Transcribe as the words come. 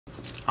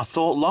I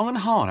thought long and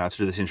hard how to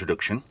do this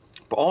introduction,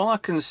 but all I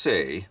can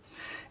say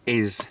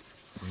is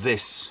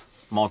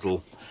this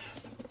model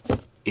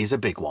is a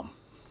big one.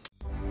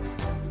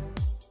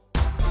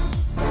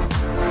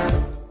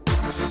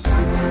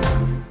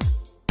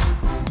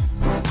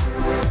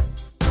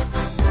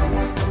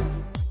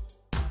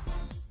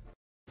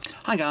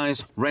 Hi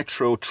guys,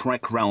 Retro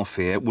Trek Ralph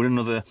here with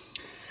another,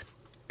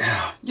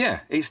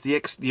 it's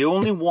the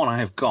only one I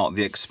have got,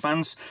 the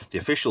Expanse, the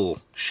official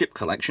ship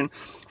collection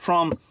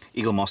from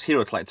Eaglemoss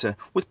HeroCollector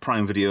with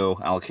Prime Video,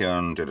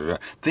 Alcyon,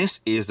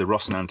 This is the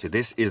Rocinante,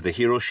 this is the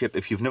hero ship.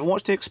 If you've never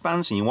watched the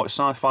Expanse and you watch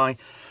sci-fi,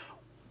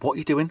 what are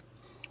you doing?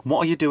 What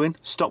are you doing?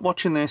 Stop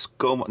watching this,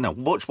 go, no,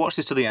 watch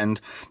this to the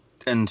end.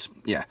 And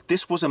yeah,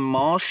 this was a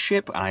Mars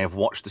ship. I have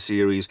watched the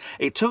series.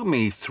 It took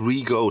me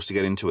 3 goes to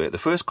get into it. The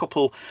first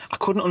couple, I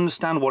couldn't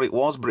understand what it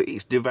was, but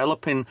it's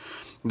developing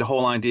the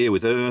whole idea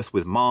with Earth,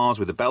 with Mars,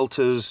 with the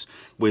Belters,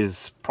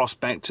 with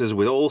prospectors,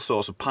 with all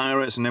sorts of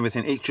pirates and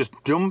everything. It's just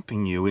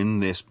dumping you in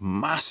this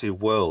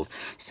massive world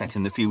set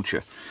in the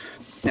future.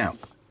 Now,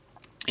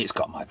 it's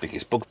got my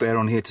biggest bugbear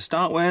on here to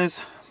start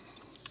with.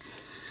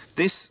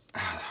 This,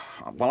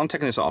 while I'm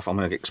taking this off, I'm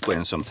going to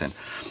explain something.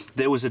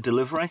 There was a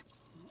delivery.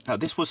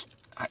 This was,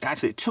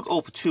 actually it took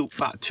over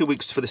about 2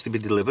 weeks for this to be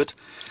delivered.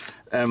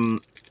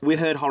 We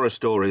heard horror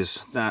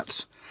stories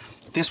that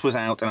this was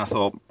out and I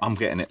thought, I'm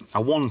getting it. I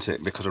want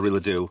it because I really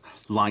do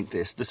like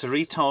this. The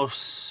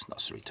Cerritos, not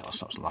Cerritos,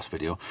 that was the last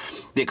video.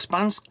 The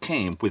Expanse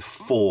came with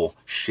 4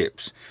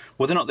 ships.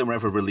 Whether or not they were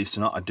ever released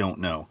or not, I don't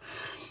know.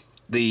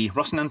 The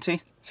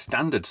Rocinante,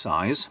 standard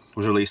size,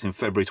 was released in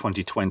February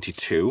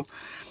 2022.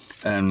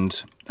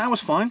 And that was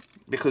fine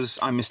because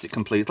I missed it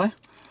completely.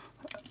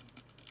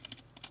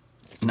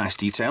 Nice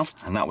detail,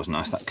 and that was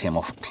nice. That came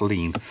off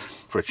clean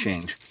for a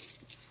change.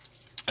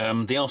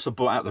 They also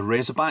brought out the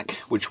Razorback,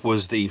 which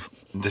was the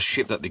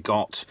ship that they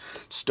got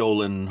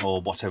stolen or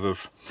whatever.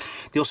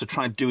 They also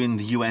tried doing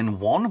the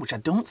UN1, which I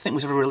don't think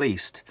was ever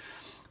released.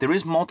 There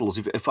is models.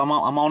 If I'm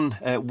on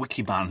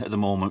Wikiban at the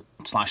moment,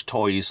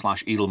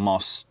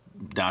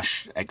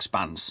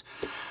 /toys/Eaglemoss-Expanse,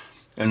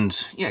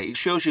 and yeah, it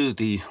shows you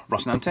the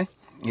Rocinante,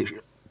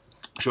 it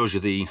shows you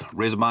the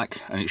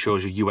Razorback, and it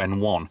shows you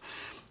UN1.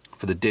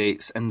 For the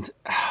dates, and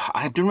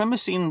I do remember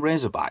seeing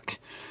Razorback,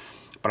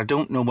 but I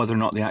don't know whether or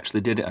not they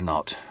actually did it or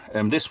not.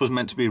 This was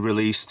meant to be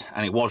released,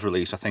 and it was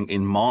released, I think,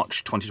 in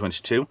March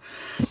 2022.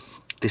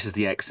 This is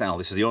the XL.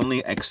 This is the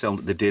only XL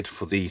that they did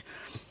for the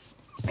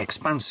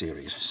Expanse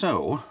series.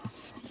 So,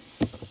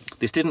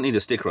 this didn't need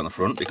a sticker on the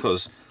front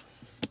because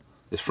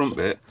this front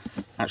bit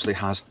actually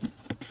has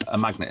a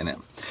magnet in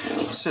it.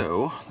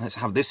 So, let's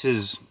have, this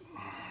is,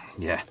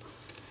 yeah.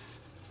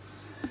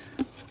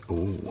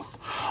 Ooh.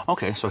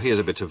 Okay, so here's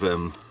a bit of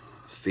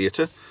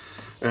theatre.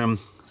 The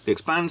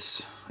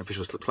Expanse,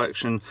 official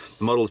collection.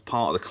 The model is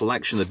part of the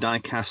collection, the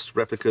die-cast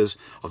replicas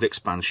of the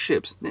Expanse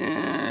ships.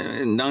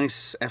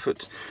 Nice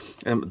effort.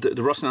 The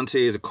Rocinante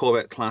is a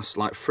Corvette-class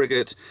light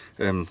frigate,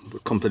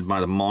 accompanied by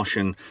the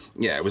Martian.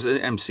 Yeah, it was an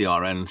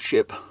MCRN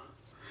ship.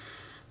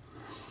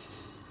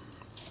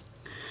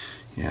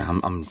 Yeah,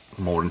 I'm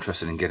more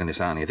interested in getting this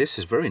out of here. This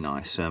is very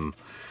nice.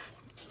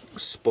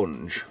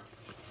 Sponge.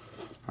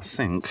 I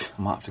think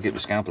I might have to get the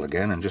scalpel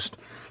again and just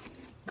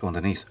go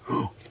underneath.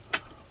 Oh,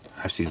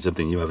 I've seen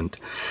something you haven't.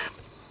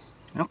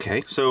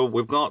 Okay, so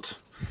we've got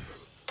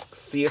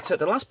theatre.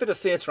 The last bit of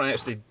theatre I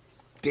actually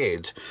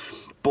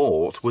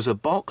bought was a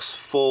box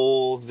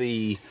for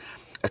the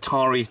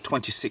Atari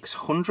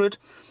 2600.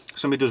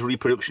 Somebody does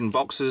reproduction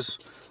boxes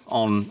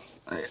online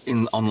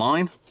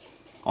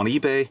on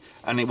eBay,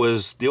 and it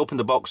was, they opened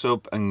the box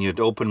up and you'd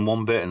open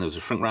one bit and there was a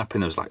shrink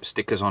wrapping, there was like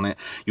stickers on it.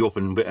 You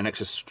open a bit, an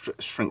extra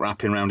shrink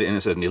wrapping around it and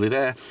it said nearly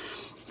there,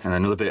 and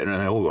another bit and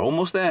oh, we're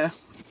almost there.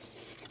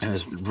 And it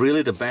was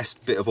really the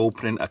best bit of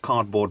opening a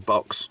cardboard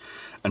box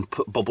and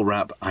put bubble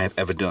wrap I have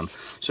ever done.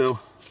 So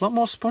a lot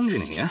more sponge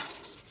in here.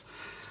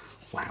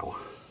 Wow,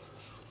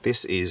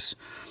 this is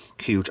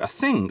huge. I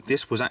think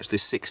this was actually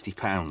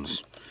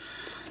 £60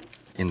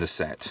 in the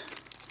set.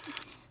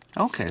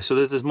 Okay, so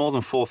there's more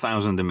than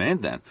 4,000 they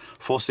made then.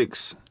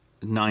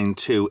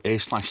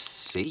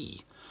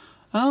 4692A/C.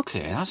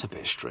 Okay, that's a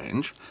bit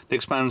strange. The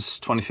Expanse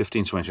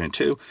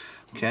 2015-2022.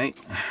 Okay.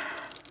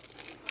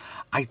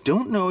 I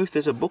don't know if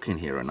there's a book in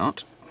here or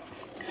not.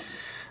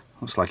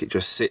 Looks like it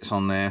just sits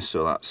on there,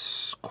 so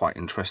that's quite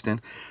interesting.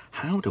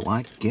 How do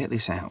I get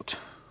this out?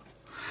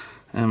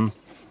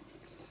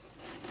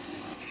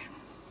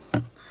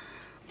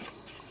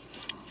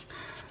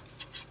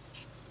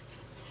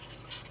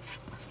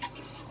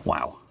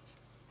 Wow.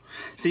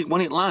 See, when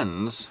it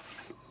lands,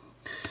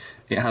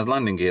 it has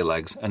landing gear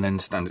legs and then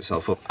stands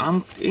itself up.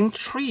 I'm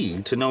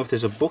intrigued to know if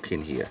there's a book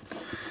in here.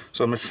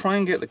 So I'm going to try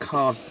and get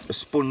the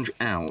sponge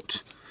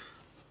out.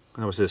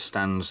 Obviously, there's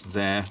stands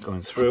there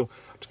going through.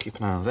 To keep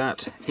an eye on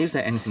that. Is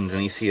there anything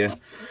underneath here?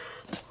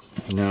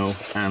 No,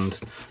 and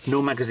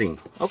no magazine.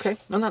 Okay,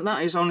 and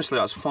that is, honestly,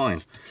 that's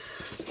fine.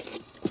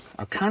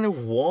 I kind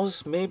of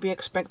was maybe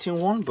expecting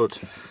one, but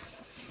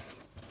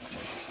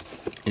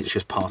it's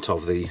just part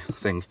of the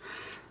thing.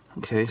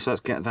 Okay, so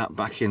let's get that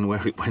back in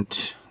where it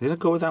went. Did I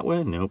go that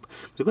way? Nope.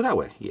 Did I go that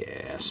way?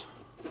 Yes.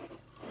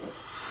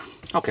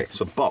 Okay,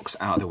 so box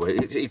out of the way.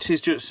 It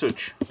is just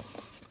such...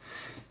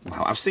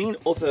 Wow, I've seen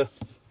other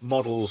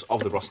models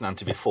of the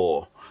Rocinante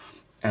before,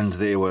 and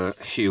they were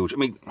huge. I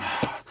mean,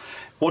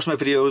 watch my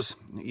videos,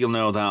 you'll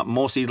know that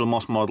most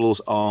Eaglemoss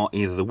models are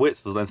either the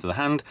width or the length of the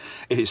hand.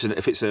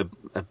 If it's a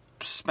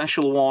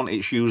special one,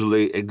 it's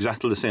usually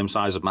exactly the same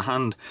size as my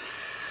hand.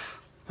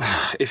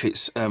 If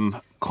it's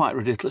quite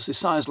ridiculously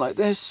sized like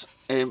this,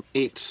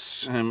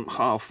 it's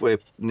halfway,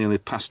 nearly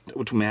past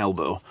to my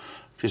elbow,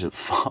 which isn't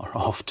far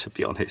off, to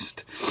be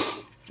honest.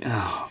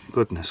 Oh,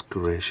 goodness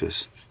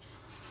gracious.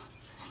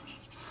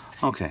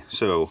 Okay,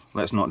 so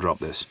let's not drop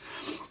this.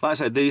 Like I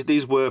said,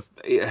 these were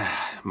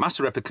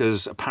master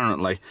replicas.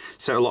 Apparently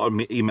sent a lot of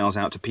emails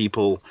out to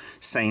people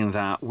saying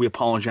that we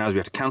apologise, we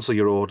have to cancel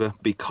your order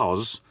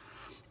because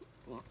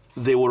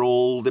they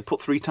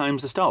put 3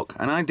 times the stock.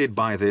 And I did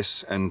buy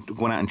this and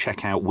went out and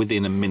check out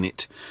within a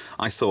minute.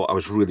 I thought I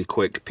was really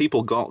quick.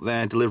 People got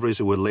their deliveries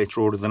who were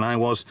later ordered than I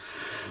was,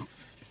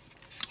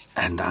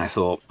 and I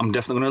thought I'm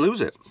definitely going to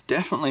lose it.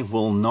 Definitely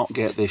will not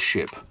get this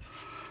ship.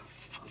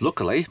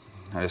 Luckily,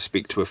 I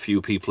speak to a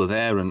few people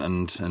there,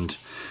 and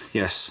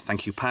yes,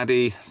 thank you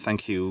Paddy,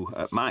 thank you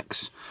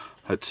Max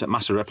at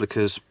Master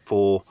Replicas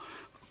for,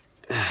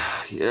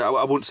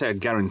 I wouldn't say a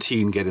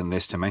guarantee in getting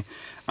this to me.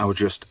 I was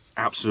just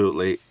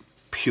absolutely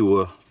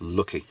pure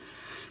lucky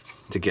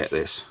to get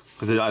this.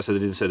 Because like I said, they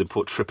didn't say they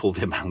put triple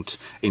the amount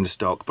in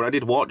stock, but I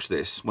did watch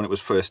this when it was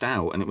first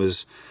out, and it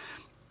was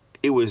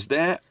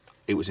there,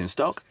 it was in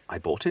stock, I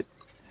bought it,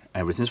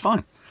 everything's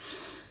fine.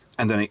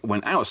 And then it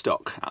went out of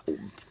stock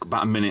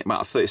about a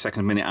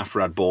 30-second minute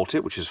after I'd bought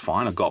it, which is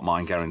fine. I got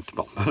mine guaranteed,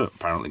 well,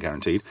 apparently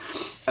guaranteed.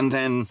 And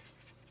then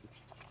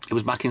it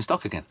was back in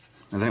stock again.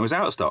 And then it was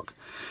out of stock.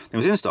 It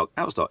was in stock,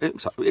 out of stock.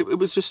 It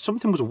was just,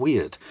 something was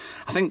weird.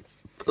 I think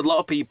a lot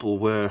of people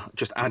were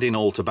just adding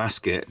all to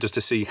basket just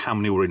to see how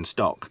many were in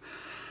stock.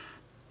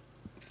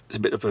 It's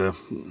a bit of a,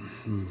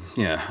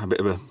 yeah, a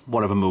bit of a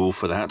whatever move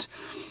for that.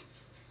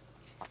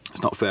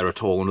 It's not fair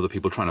at all on other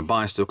people trying to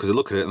buy stuff, because they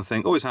look at it and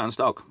think, oh, it's out in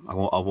stock, I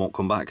won't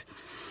come back.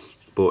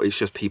 But it's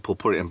just people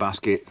put it in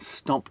basket.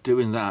 Stop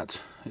doing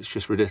that. It's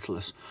just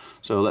ridiculous.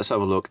 So let's have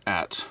a look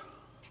at,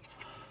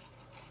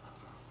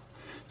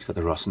 it's got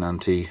the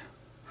Rocinante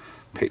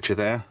picture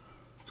there.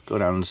 Let's go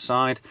down the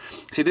side.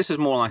 See, this is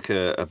more like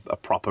a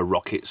proper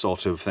rocket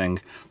sort of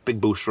thing.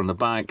 Big booster on the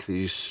back,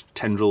 these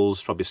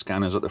tendrils, probably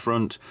scanners at the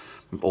front,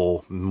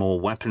 or more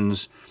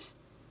weapons.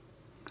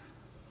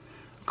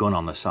 Gun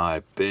on the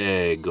side,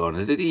 big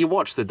gun. You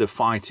watch the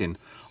fighting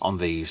on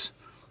these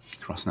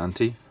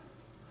Rocinante,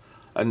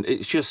 and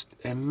it's just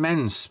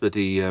immense with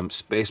the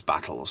space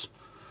battles,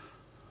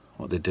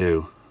 what they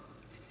do.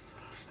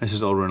 This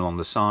is all running along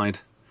the side.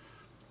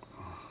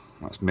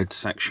 That's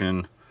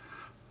midsection.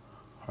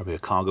 Probably a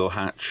cargo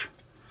hatch.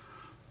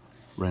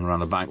 Ring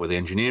around the back where the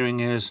engineering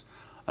is,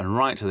 and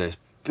right to this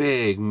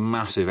big,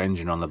 massive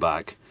engine on the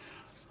back.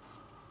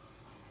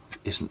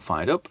 Isn't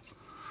fired up.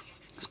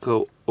 Let's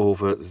go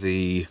over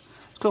the,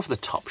 let's go for the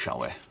top, shall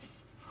we?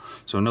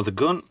 So another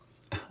gun,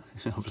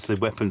 obviously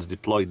weapons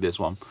deployed, this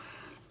one.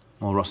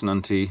 More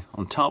Rocinante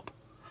on top.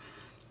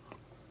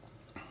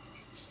 I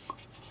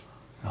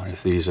don't know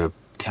if these are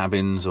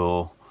cabins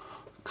or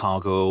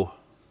cargo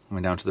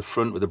coming down to the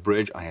front with a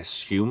bridge, I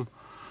assume.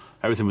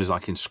 Everything was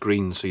like in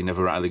screens, so you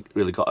never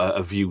really got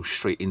a view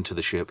straight into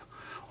the ship,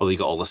 although you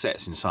got all the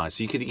sets inside.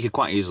 So you could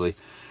quite easily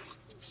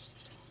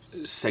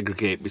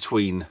segregate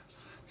between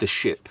the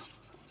ship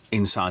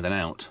inside and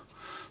out,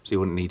 so you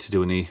wouldn't need to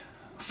do any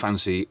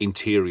fancy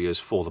interiors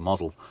for the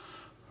model.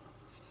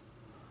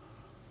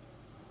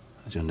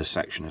 Doing this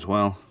section as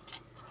well.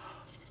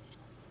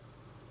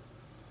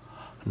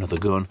 Another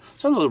gun.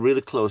 So a little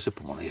really close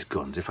up on one of these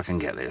guns, if I can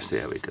get this.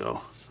 There we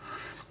go.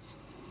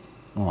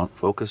 Come on,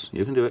 focus.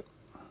 You can do it.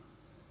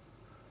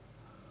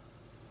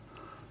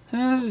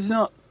 It's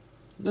not,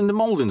 and the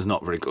moulding's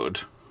not very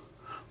good,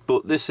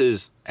 but this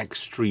is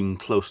extreme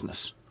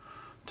closeness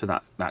to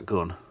that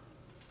gun.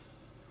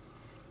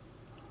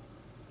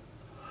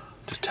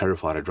 Just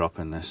terrified of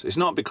dropping this. It's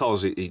not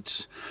because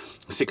it's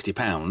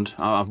 £60.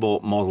 I've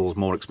bought models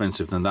more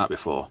expensive than that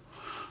before,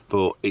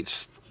 but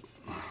it's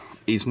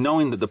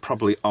knowing that there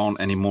probably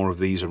aren't any more of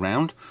these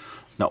around,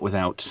 not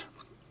without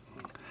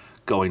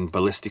going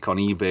ballistic on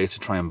eBay to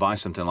try and buy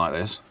something like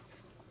this.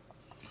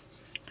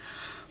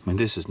 I mean,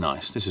 this is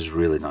nice. This is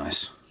really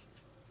nice.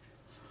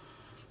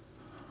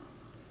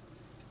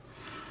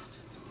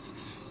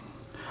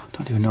 I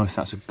don't even know if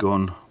that's a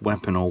gun,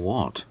 weapon, or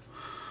what.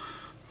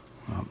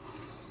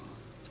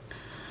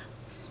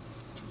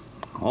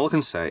 All I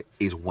can say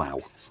is wow.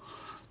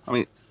 I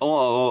mean,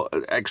 all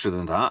extra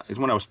than that is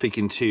when I was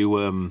speaking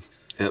to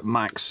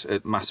Max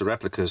at Master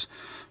Replicas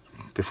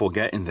before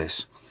getting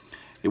this.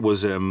 It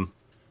was,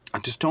 I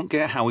just don't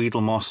get how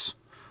Eaglemoss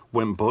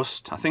went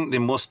bust. I think they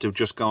must have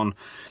just gone,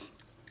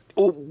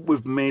 oh,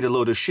 we've made a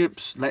load of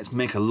ships, let's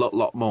make a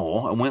lot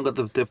more, and we haven't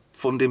got the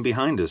funding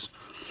behind us.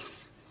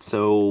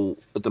 So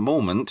at the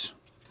moment,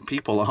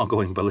 people are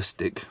going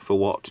ballistic for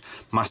what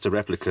master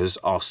replicas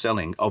are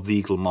selling of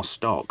the Eaglemoss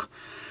stock.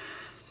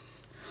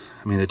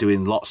 I mean, they're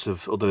doing lots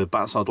of other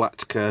Battlestar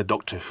Galactica,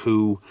 Doctor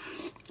Who,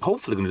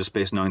 hopefully going to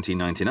Space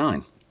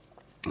 1999.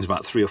 There's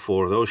about 3 or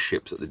 4 of those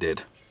ships that they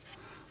did.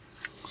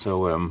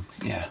 So,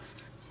 yeah.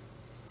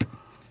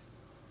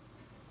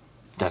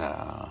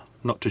 Ta-da!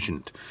 Not touching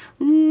it.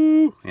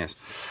 Ooh, yes.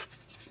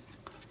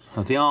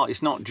 They are,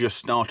 it's not just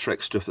Star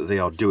Trek stuff that they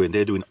are doing,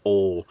 they're doing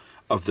all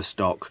of the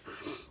stock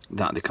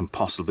that they can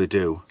possibly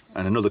do.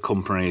 And another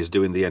company is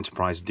doing the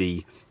Enterprise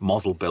D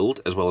model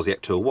build, as well as the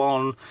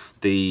XL1,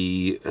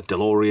 the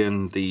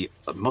DeLorean, the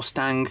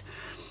Mustang.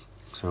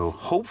 So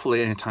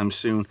hopefully anytime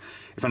soon,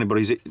 if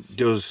anybody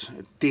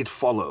did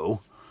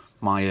follow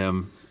my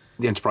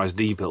the Enterprise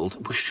D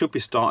build, we should be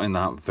starting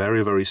that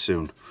very, very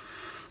soon.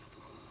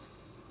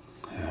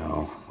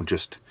 So we're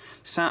just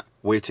sat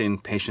waiting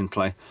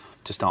patiently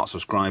to start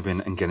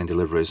subscribing and getting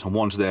deliveries, and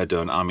once they're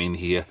done, I'm in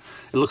here.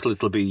 It looks a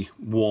little bit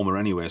warmer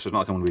anyway, so it's not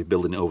like I'm going to be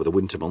building it over the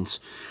winter months.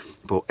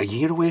 But a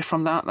year away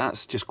from that,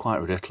 that's just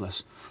quite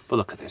ridiculous. But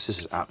look at this, this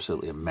is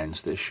absolutely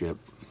immense, this ship.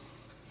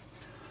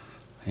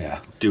 Yeah,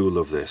 do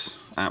love this.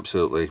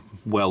 Absolutely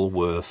well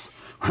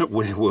worth,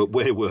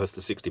 way worth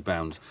the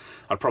 £60.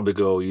 I'd probably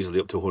go easily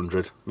up to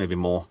 100, maybe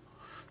more,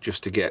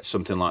 just to get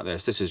something like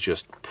this. This is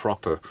just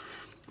proper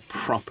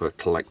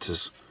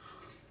collectors.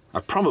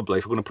 I'd probably,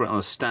 if we're going to put it on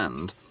a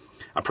stand,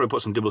 I'd probably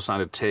put some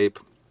double-sided tape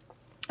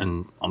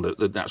and on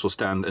the actual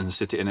stand and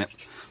sit it in it,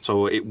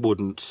 so it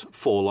wouldn't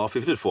fall off.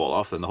 If it did fall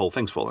off, then the whole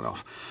thing's falling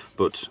off.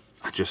 But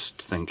I just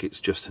think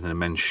it's just an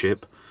immense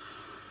ship.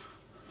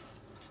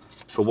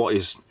 For what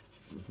is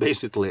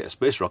basically a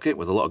space rocket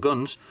with a lot of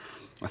guns,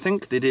 I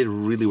think they did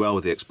really well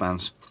with the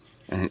Expanse.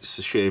 And it's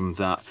a shame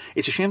that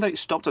it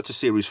stopped at a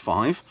Series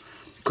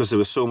 5, because there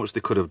was so much they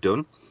could have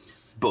done.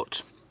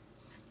 But,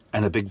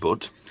 and a big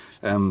but,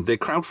 they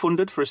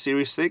crowdfunded for a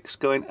Series 6,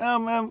 going,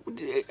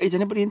 is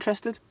anybody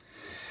interested?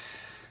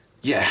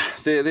 Yeah,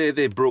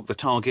 they broke the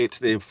target,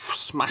 they've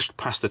smashed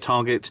past the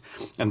target,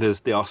 and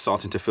they are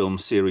starting to film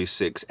Series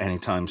 6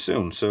 anytime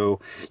soon. So,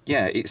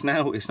 yeah, it's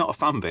not a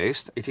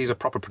fan-based, it is a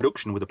proper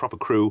production with a proper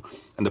crew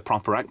and the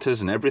proper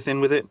actors and everything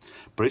with it,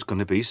 but it's going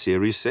to be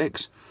Series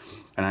 6.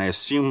 And I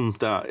assume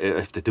that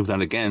if they do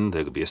that again,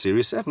 there could be a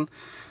Series 7.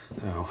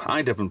 So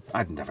I'd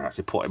never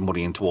actually put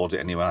money in towards it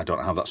anyway. I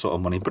don't have that sort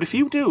of money. But if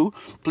you do,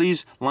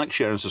 please like,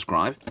 share and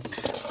subscribe.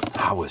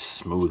 That was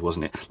smooth,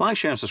 wasn't it? Like,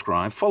 share and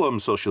subscribe. Follow me on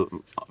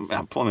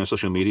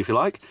social media if you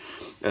like.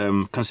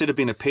 Consider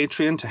being a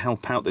Patreon to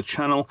help out the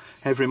channel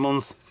every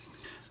month.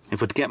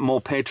 If I get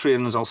more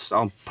Patreons,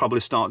 I'll probably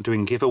start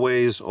doing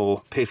giveaways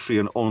or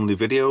Patreon-only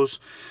videos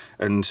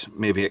and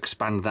maybe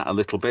expand that a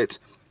little bit.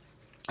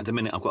 At the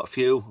minute, I've got a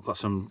few. I've got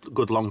some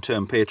good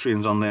long-term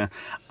Patreons on there.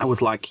 I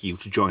would like you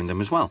to join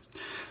them as well.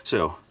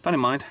 So, that in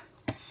mind,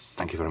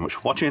 thank you very much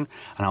for watching,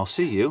 and I'll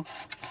see you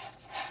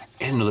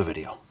in another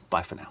video.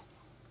 Bye for now.